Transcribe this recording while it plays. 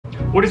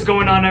What is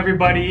going on,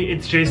 everybody?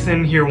 It's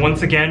Jason here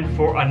once again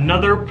for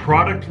another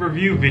product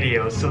review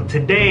video. So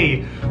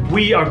today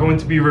we are going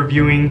to be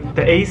reviewing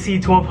the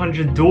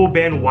AC1200 dual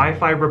band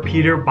Wi-Fi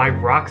repeater by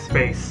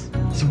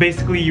Rockspace. So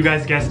basically, you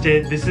guys guessed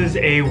it, this is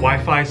a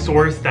Wi-Fi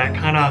source that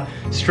kind of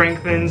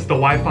strengthens the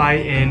Wi-Fi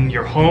in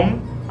your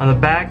home. On the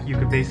back, you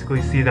could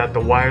basically see that the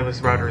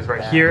wireless router is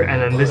right here,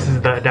 and then this is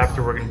the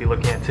adapter we're going to be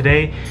looking at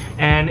today.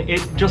 And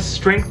it just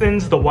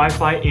strengthens the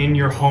Wi-Fi in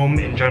your home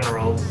in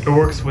general. It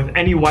works with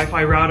any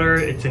Wi-Fi router,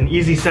 it's an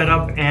easy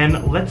setup,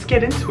 and let's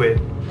get into it.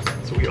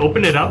 So we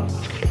open it up.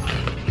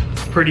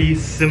 It's pretty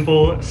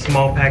simple,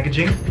 small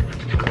packaging.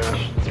 Oh my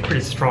gosh, it's pretty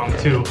strong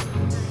too.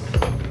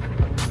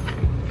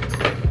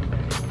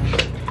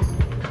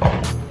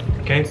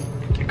 Okay.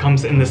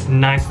 Comes in this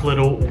nice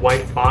little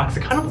white box.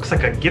 It kind of looks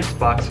like a gift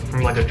box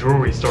from like a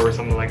jewelry store or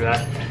something like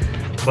that.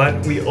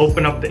 But we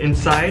open up the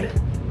inside,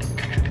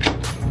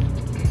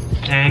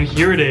 and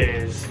here it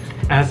is.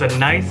 It has a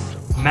nice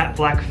matte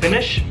black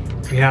finish.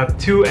 We have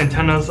two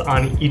antennas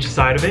on each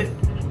side of it.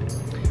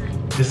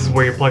 This is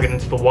where you plug it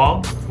into the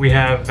wall. We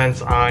have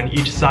vents on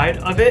each side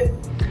of it,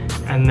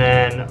 and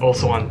then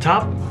also on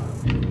top.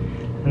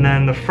 And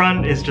then the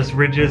front is just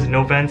ridges,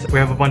 no vents. We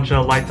have a bunch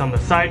of lights on the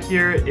side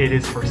here. It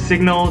is for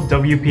signal,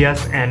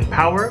 WPS, and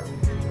power,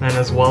 and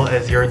as well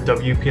as your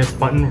WPS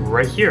button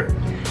right here.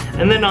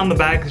 And then on the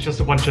back is just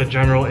a bunch of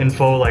general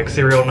info like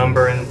serial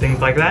number and things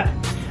like that.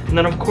 And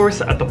then of course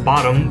at the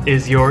bottom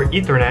is your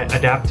Ethernet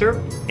adapter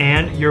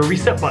and your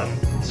reset button.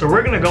 So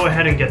we're gonna go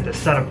ahead and get this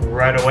set up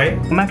right away.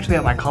 I'm actually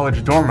at my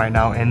college dorm right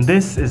now, and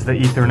this is the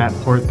Ethernet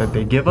port that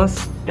they give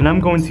us. And I'm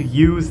going to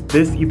use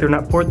this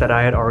Ethernet port that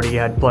I already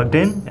had plugged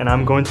in, and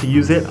I'm going to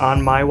use it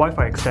on my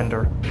Wi-Fi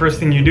extender. First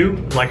thing you do,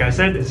 like I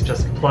said, is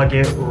just plug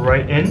it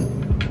right in.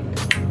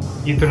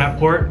 Ethernet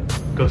port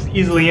goes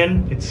easily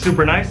in. It's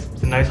super nice.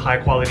 It's a nice high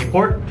quality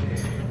port.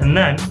 And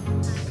then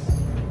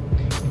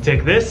you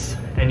take this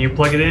and you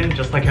plug it in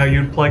just like how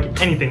you'd plug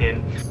anything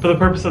in. For the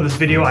purpose of this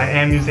video, I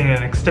am using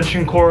an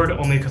extension cord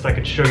only because I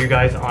could show you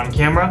guys on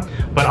camera,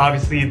 but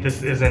obviously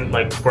this isn't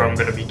like where I'm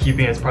gonna be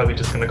keeping it. It's probably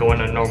just gonna go in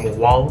a normal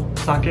wall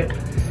socket.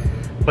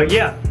 But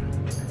yeah,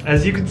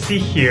 as you can see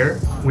here,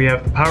 we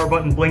have the power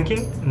button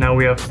blinking. Now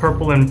we have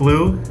purple and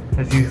blue,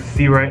 as you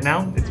see right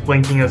now. It's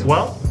blinking as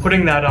well.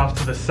 Putting that off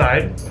to the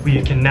side,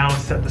 we can now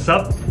set this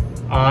up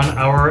on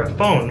our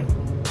phone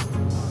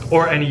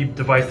or any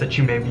device that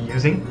you may be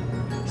using.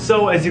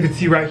 So as you can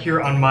see right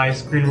here on my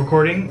screen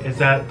recording is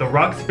that the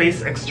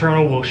Rockspace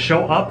external will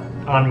show up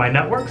on my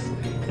networks,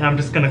 and I'm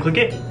just gonna click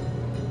it.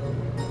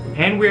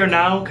 And we are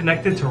now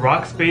connected to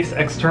Rockspace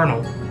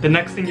external. The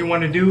next thing you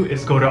wanna do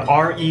is go to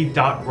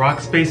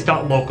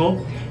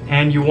re.rockspace.local,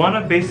 and you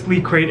wanna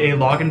basically create a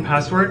login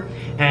password,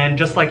 and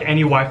just like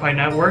any Wi-Fi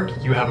network,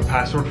 you have a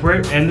password for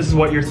it, and this is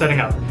what you're setting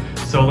up.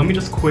 So let me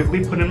just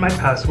quickly put in my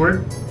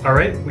password. All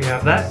right, we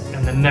have that.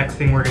 And the next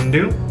thing we're gonna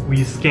do,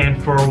 we scan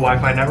for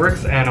Wi-Fi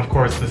networks. And of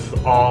course, this is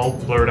all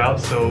blurred out,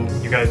 so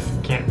you guys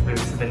can't really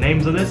see the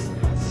names of this.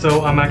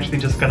 So I'm actually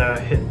just gonna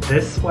hit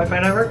this Wi-Fi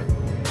network.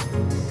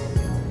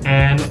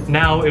 And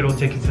now it'll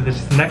take you to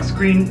this next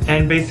screen.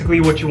 And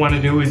basically what you wanna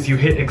do is you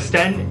hit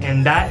extend,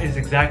 and that is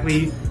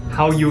exactly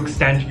how you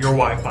extend your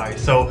Wi-Fi.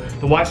 So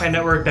the Wi-Fi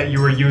network that you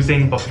were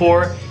using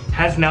before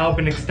has now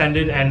been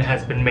extended and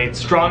has been made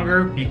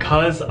stronger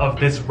because of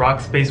this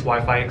Rockspace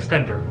Wi-Fi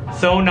extender.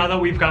 So now that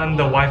we've gotten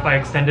the Wi-Fi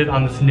extended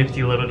on this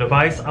nifty little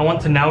device, I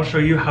want to now show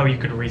you how you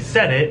could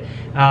reset it.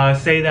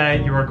 Say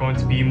that you are going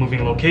to be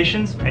moving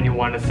locations and you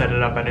want to set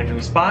it up at a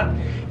new spot,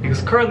 because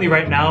currently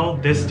right now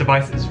this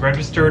device is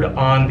registered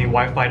on the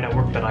Wi-Fi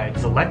network that I had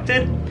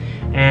selected,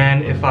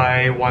 and if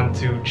I want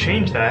to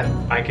change that,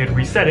 I could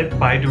reset it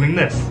by doing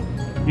this.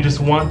 You just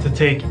want to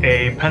take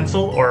a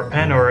pencil or a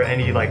pen or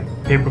any like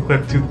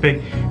paperclip,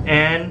 toothpick,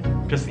 and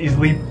just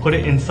easily put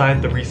it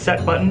inside the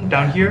reset button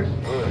down here,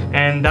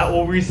 and that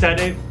will reset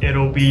it.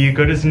 It'll be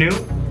good as new,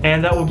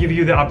 and that will give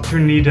you the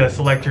opportunity to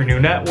select your new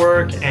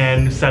network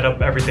and set up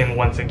everything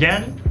once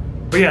again.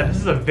 But yeah, this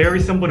is a very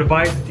simple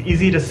device. It's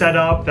easy to set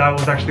up. That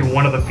was actually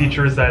one of the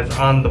features that is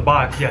on the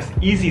box. Yes,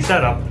 easy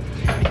setup.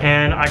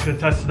 And I can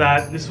attest to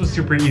that. This was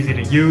super easy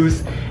to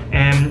use,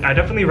 and I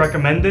definitely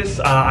recommend this.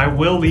 I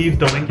will leave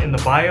the link in the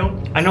bio.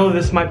 I know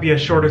this might be a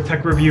shorter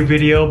tech review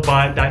video,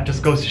 but that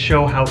just goes to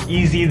show how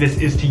easy this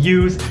is to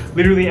use.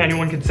 Literally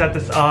anyone can set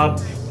this up,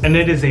 and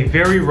it is a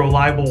very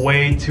reliable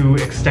way to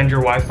extend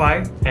your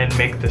Wi-Fi and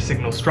make the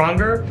signal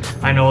stronger.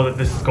 I know that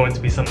this is going to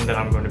be something that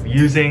I'm going to be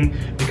using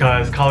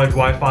because college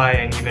Wi-Fi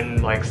and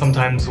even like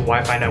sometimes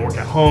Wi-Fi network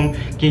at home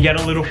can get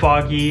a little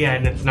foggy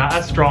and it's not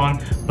as strong,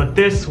 but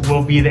this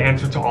will be the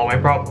answer to all my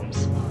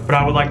problems. But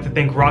I would like to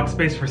thank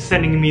Rockspace for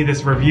sending me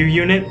this review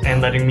unit and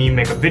letting me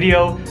make a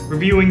video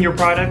reviewing your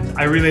product.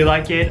 I really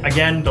like it.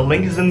 Again, the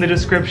link is in the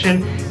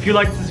description. If you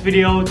liked this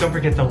video, don't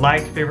forget to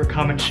like, favorite,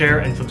 comment,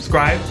 share, and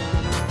subscribe.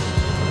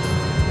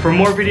 for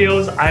more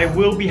videos. I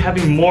will be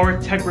having more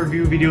tech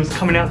review videos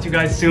coming out to you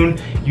guys soon.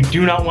 You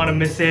do not want to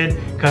miss it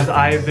because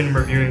I've been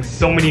reviewing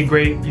so many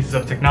great pieces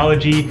of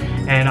technology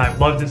and I've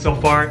loved it so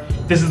far.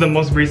 This is the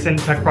most recent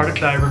tech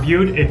product that I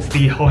reviewed. It's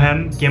the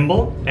Eighteam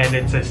gimbal, and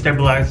it's a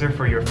stabilizer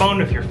for your phone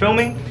if you're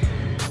filming.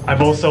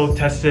 I've also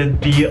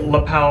tested the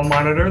lapel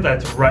monitor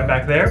that's right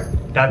back there.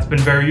 That's been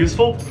very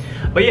useful.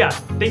 But yeah,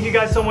 thank you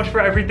guys so much for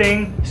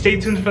everything.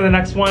 Stay tuned for the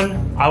next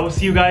one. I will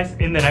see you guys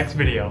in the next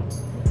video.